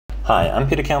Hi, I'm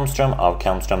Peter Kalmstrom of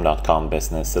kalmstrom.com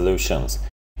Business Solutions.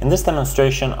 In this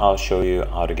demonstration, I'll show you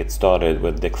how to get started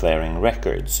with declaring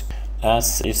records.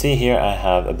 As you see here, I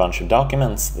have a bunch of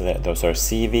documents. Those are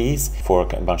CVs for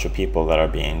a bunch of people that are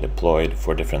being deployed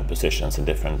for different positions in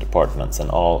different departments, and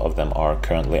all of them are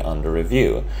currently under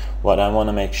review. What I want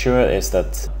to make sure is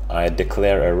that I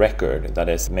declare a record, that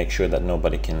is, make sure that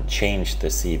nobody can change the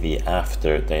CV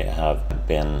after they have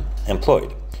been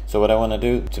employed. So what I want to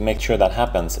do to make sure that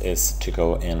happens is to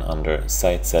go in under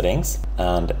Site Settings,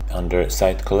 and under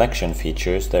Site Collection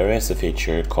Features there is a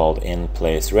feature called In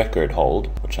Place Record Hold,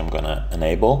 which I'm going to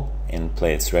enable, In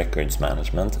Place Records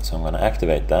Management. So I'm going to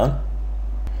activate that.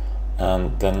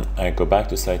 And then I go back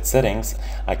to Site Settings.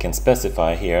 I can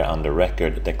specify here under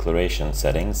Record Declaration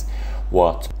Settings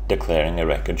what declaring a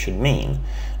record should mean.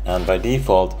 And by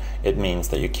default it means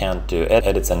that you can't do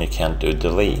edits and you can't do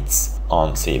deletes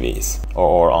on CVs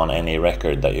or on any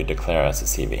record that you declare as a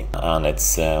CV. And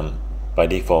it's by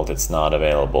default it's not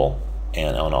available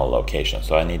on all locations.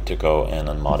 So I need to go in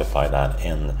and modify that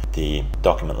in the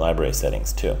document library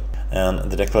settings too. And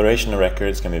the declaration of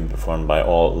records can be performed by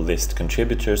all list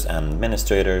contributors and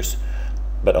administrators,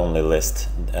 but only list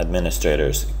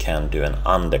administrators can do an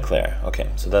undeclare. Okay,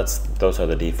 so those are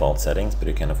the default settings, but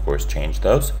you can of course change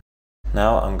those.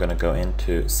 Now I'm going to go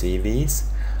into CVs,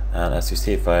 and as you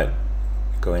see, if I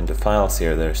go into files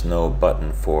here, there's no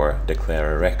button for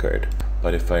declare a record.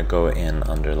 But if I go in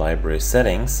under library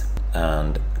settings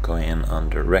and go in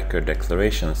under record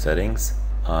declaration settings,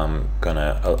 I'm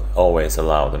gonna always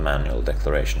allow the manual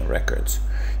declaration of records.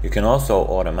 You can also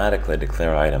automatically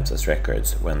declare items as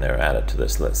records when they're added to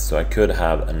this list. So I could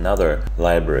have another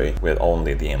library with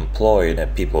only the employed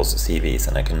people's CVs,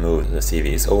 and I can move the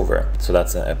CVs over. So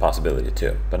that's a possibility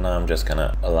too. But now I'm just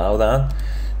gonna allow that.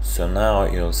 So now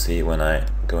you'll see when I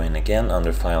go in again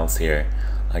under files here,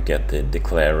 I get the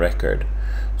declare record.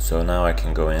 So now I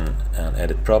can go in and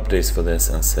edit properties for this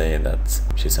and say that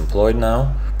she's employed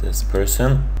now, this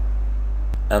person,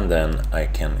 and then I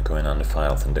can go in under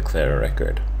files and declare a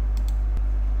record.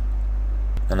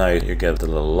 And now you get the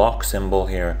little lock symbol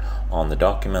here on the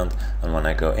document, and when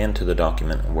I go into the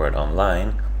document in Word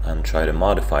Online and try to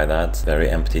modify that, very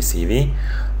empty CV,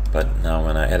 but now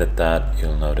when I edit that,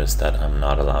 you'll notice that I'm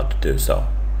not allowed to do so.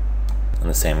 And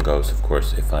the same goes, of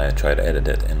course, if I try to edit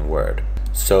it in Word.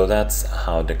 So that's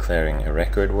how declaring a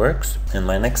record works. In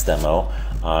my next demo,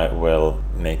 I will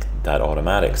make that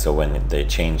automatic. So when they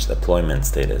change the deployment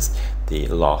status, the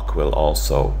lock will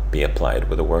also be applied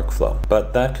with a workflow.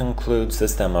 But that concludes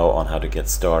this demo on how to get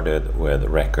started with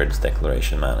records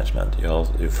declaration management.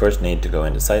 You first need to go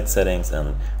into Site Settings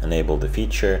and enable the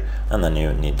feature, and then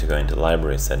you need to go into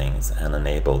Library Settings and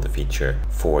enable the feature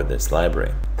for this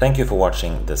library. Thank you for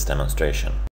watching this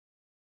demonstration.